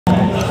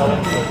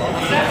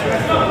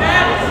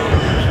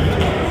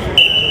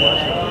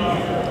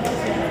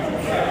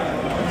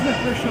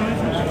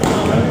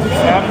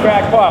Snap,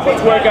 crack, pop.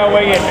 Let's work our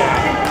way in,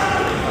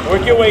 man.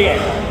 Work your way in.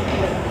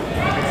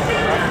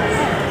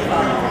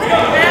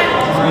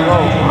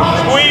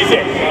 Squeeze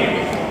it.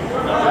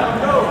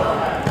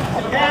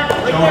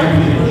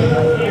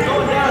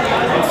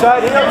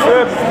 Inside heel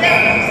trip.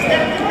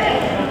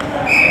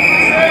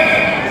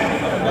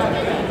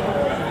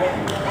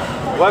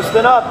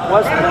 Weston up,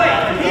 Weston.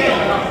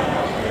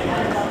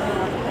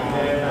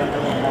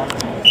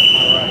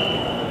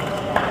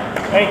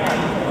 Hey,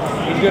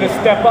 he's going to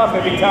step up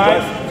every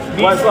time.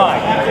 Knee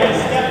slide.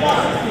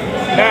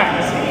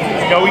 Max,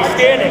 you know he's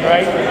standing,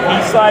 right?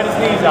 Knee slide his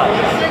knees up.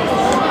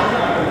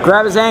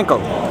 Grab his ankle.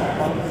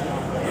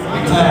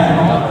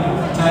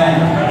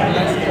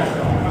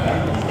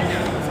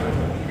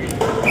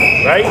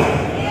 Right?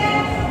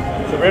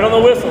 So right on the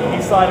whistle,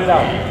 knee slide it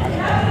out.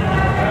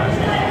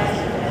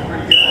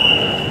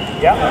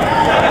 Yeah.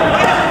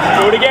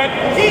 Do it again.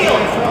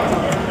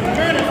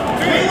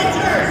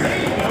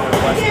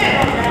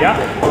 Yeah.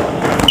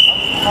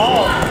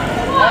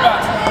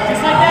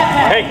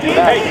 Hey,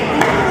 hey.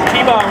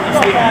 T-ball when you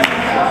see that.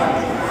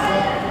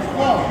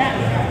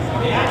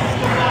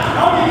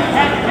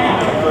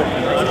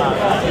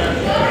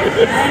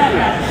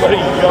 Buddy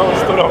Joe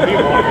stood on me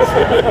once.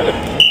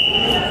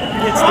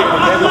 It's the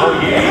whole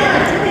year.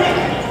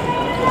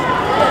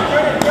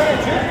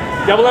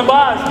 Double and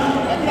bars.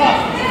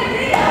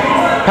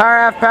 Power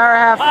half, power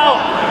half. Out.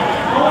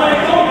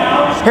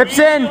 Hips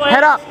in,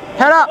 head up,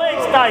 head up.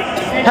 Legs tight.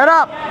 Head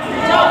up.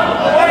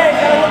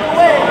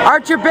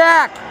 Arch your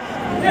back.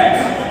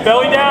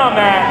 Belly down,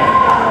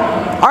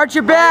 man. Arch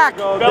your back.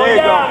 Belly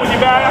down with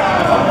your back.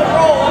 On the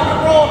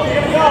roll,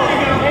 here we go.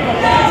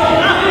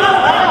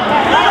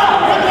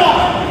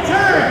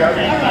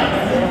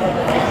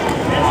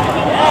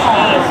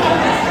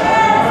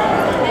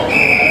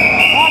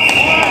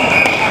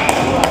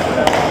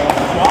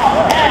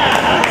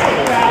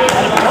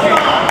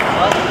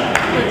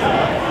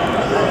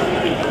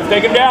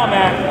 Take him down,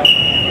 man.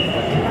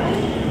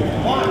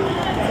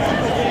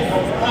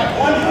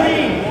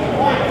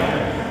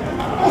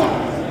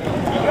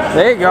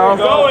 There you go.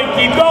 Keep going,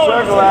 keep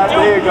going. Circle that,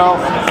 there you go.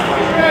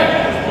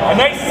 A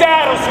nice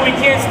saddle so he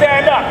can't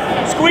stand up.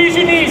 Squeeze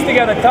your knees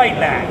together tight,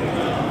 man.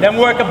 Then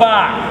work a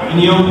bar. In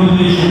the open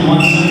position,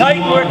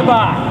 Tight, work a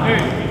bar.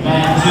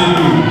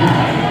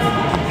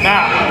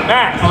 Now,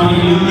 Max,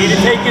 you need to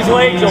take his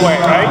legs away,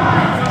 right?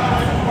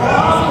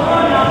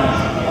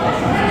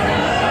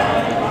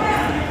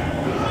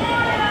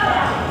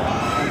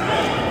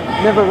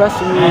 Never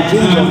wrestled me with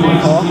Ginger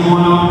before.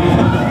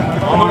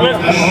 On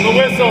the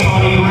whistle.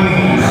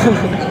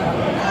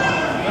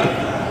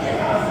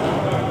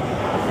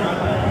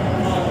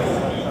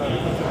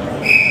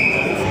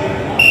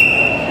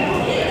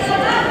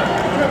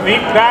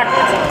 Leap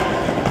backwards.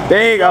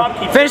 There you go.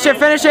 Finish it,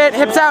 finish it.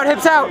 Hips out,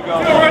 hips out.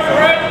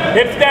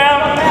 Hips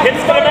down,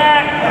 hips to the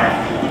back.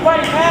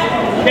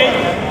 Okay.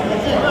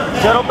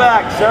 Settle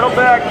back, settle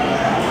back.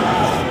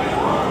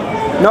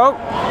 Nope.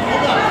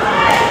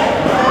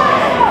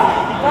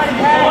 He's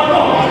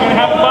gonna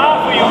have a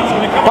bar for you. He's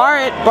gonna come Bar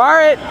it,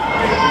 bar it,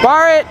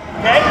 bar it.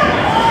 Okay?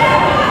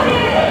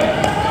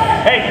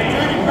 Hey,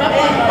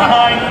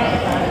 behind.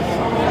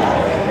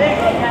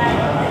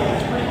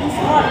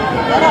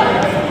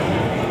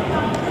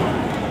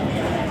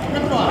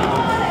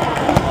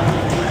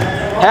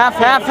 Half,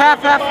 half,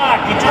 half, half.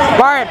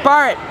 Bar it,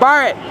 bar it,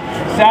 bar it.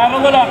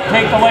 Saddle it up,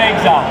 take the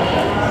legs out.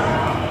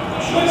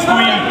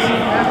 Squeeze.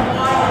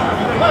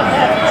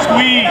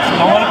 Squeeze,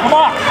 don't let it come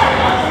off.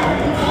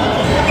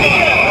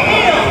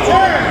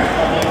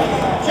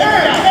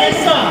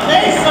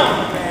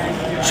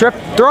 Trip,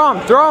 throw him,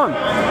 throw him.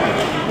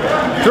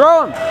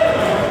 Throw him.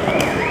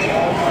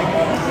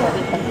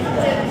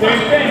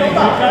 Same thing, it's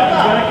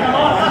gonna come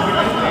off.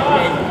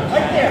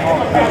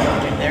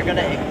 They're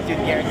gonna do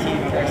guaranteed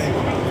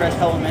first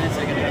couple of minutes.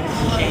 They're gonna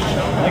exchange.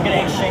 They're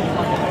gonna exchange.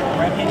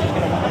 Rampage is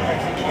gonna win the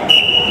first exchange.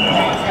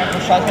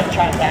 Rashad's gonna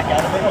try and back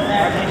out of it.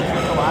 Rampage is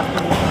gonna go after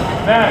me.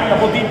 Man, a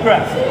couple deep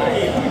breaths.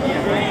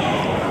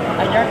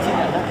 I guarantee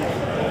that.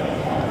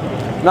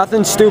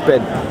 Nothing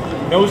stupid.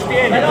 No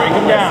standing, break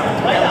him down.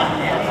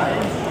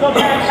 I'll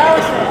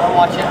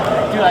watch it.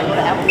 Dude, I go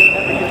to Apple.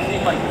 Never do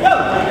anything like go.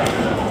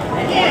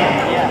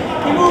 Yeah.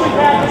 Keep moving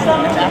back or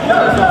something.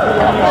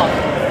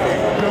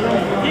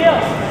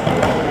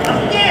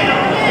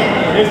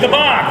 There's the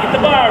bar, get the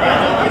bar right.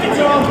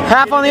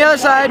 Half on the other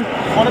side.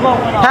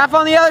 Half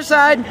on the other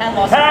side.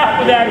 Half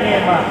with that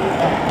hand, man.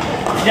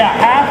 Yeah,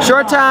 half.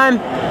 Short time.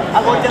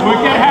 We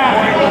get half.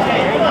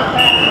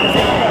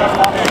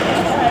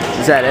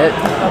 Is that it?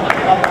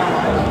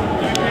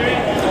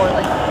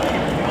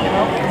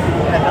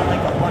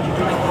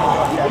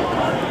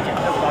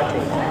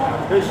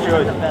 This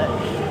should.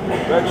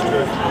 That's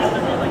good.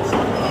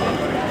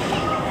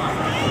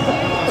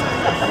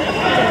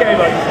 Okay,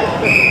 buddy.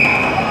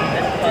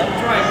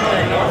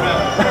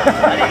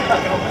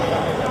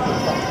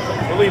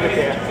 We'll leave it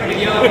there.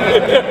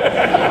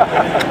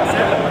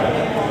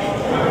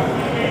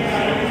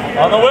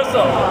 On the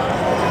whistle.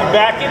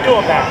 Back into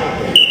him now.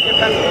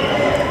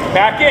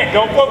 Back in.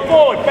 Don't go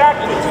forward.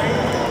 Backwards.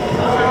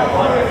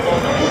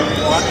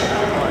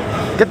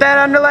 Get that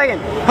underleg in.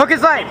 Hook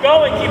his leg. Keep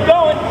going, keep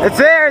going. It's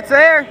there, it's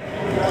there.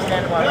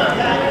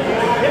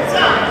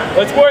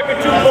 Let's work a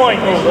 2-point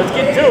move. Let's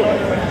get 2.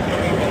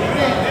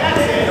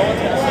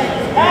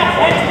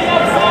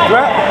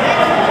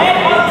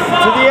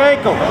 To the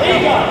ankle.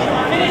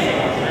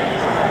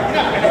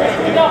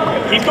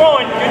 Keep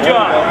going. Good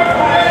job.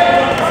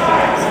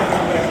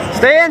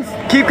 Stay in.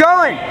 Keep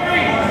going.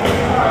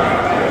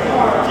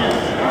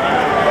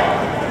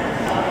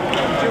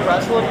 Did you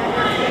wrestle him?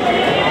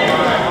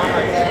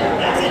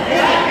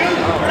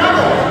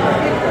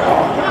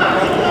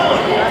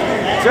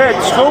 That's it.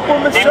 Scoop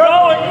him and Keep circle.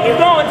 going, keep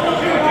going.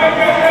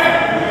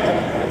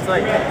 It's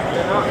like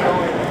they're not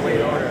going in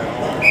complete order.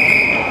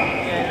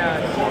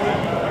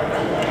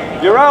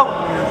 You're out.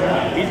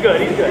 He's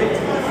good, he's good. He's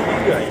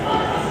good.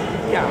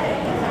 Yeah.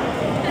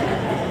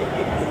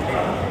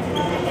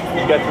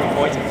 You got 3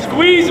 points.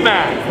 Squeeze,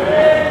 man.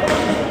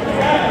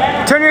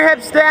 Turn your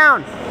hips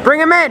down. Bring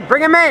him in.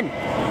 Bring him in.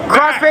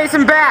 Cross face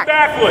him back.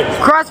 Backwards.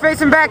 Cross face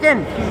him back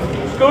in.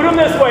 Scoot him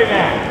this way,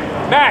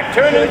 Mac. Mac,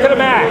 turn into the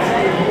max.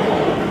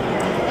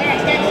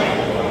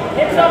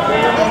 Hips up,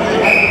 man.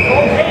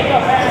 Take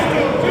up, man.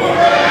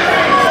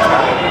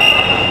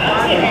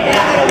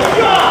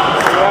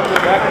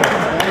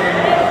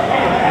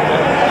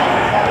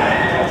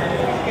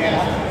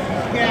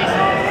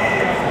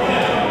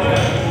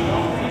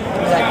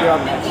 Zach, you're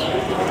up next.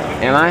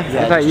 Am I? I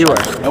thought you were.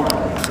 Nope.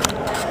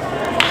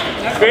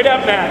 Straight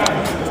up, Mac.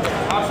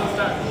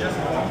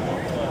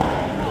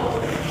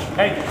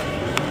 Hey,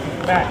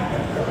 Mac,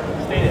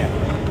 stay there.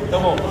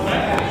 Don't move.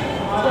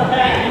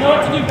 You know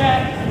what to do,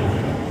 Mac.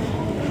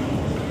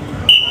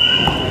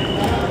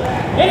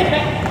 Hit it,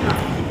 Mac.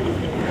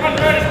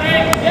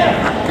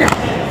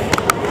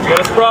 You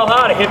gotta sprawl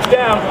harder, hips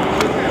down.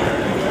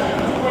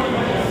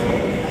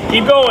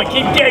 Keep going,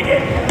 keep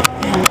digging.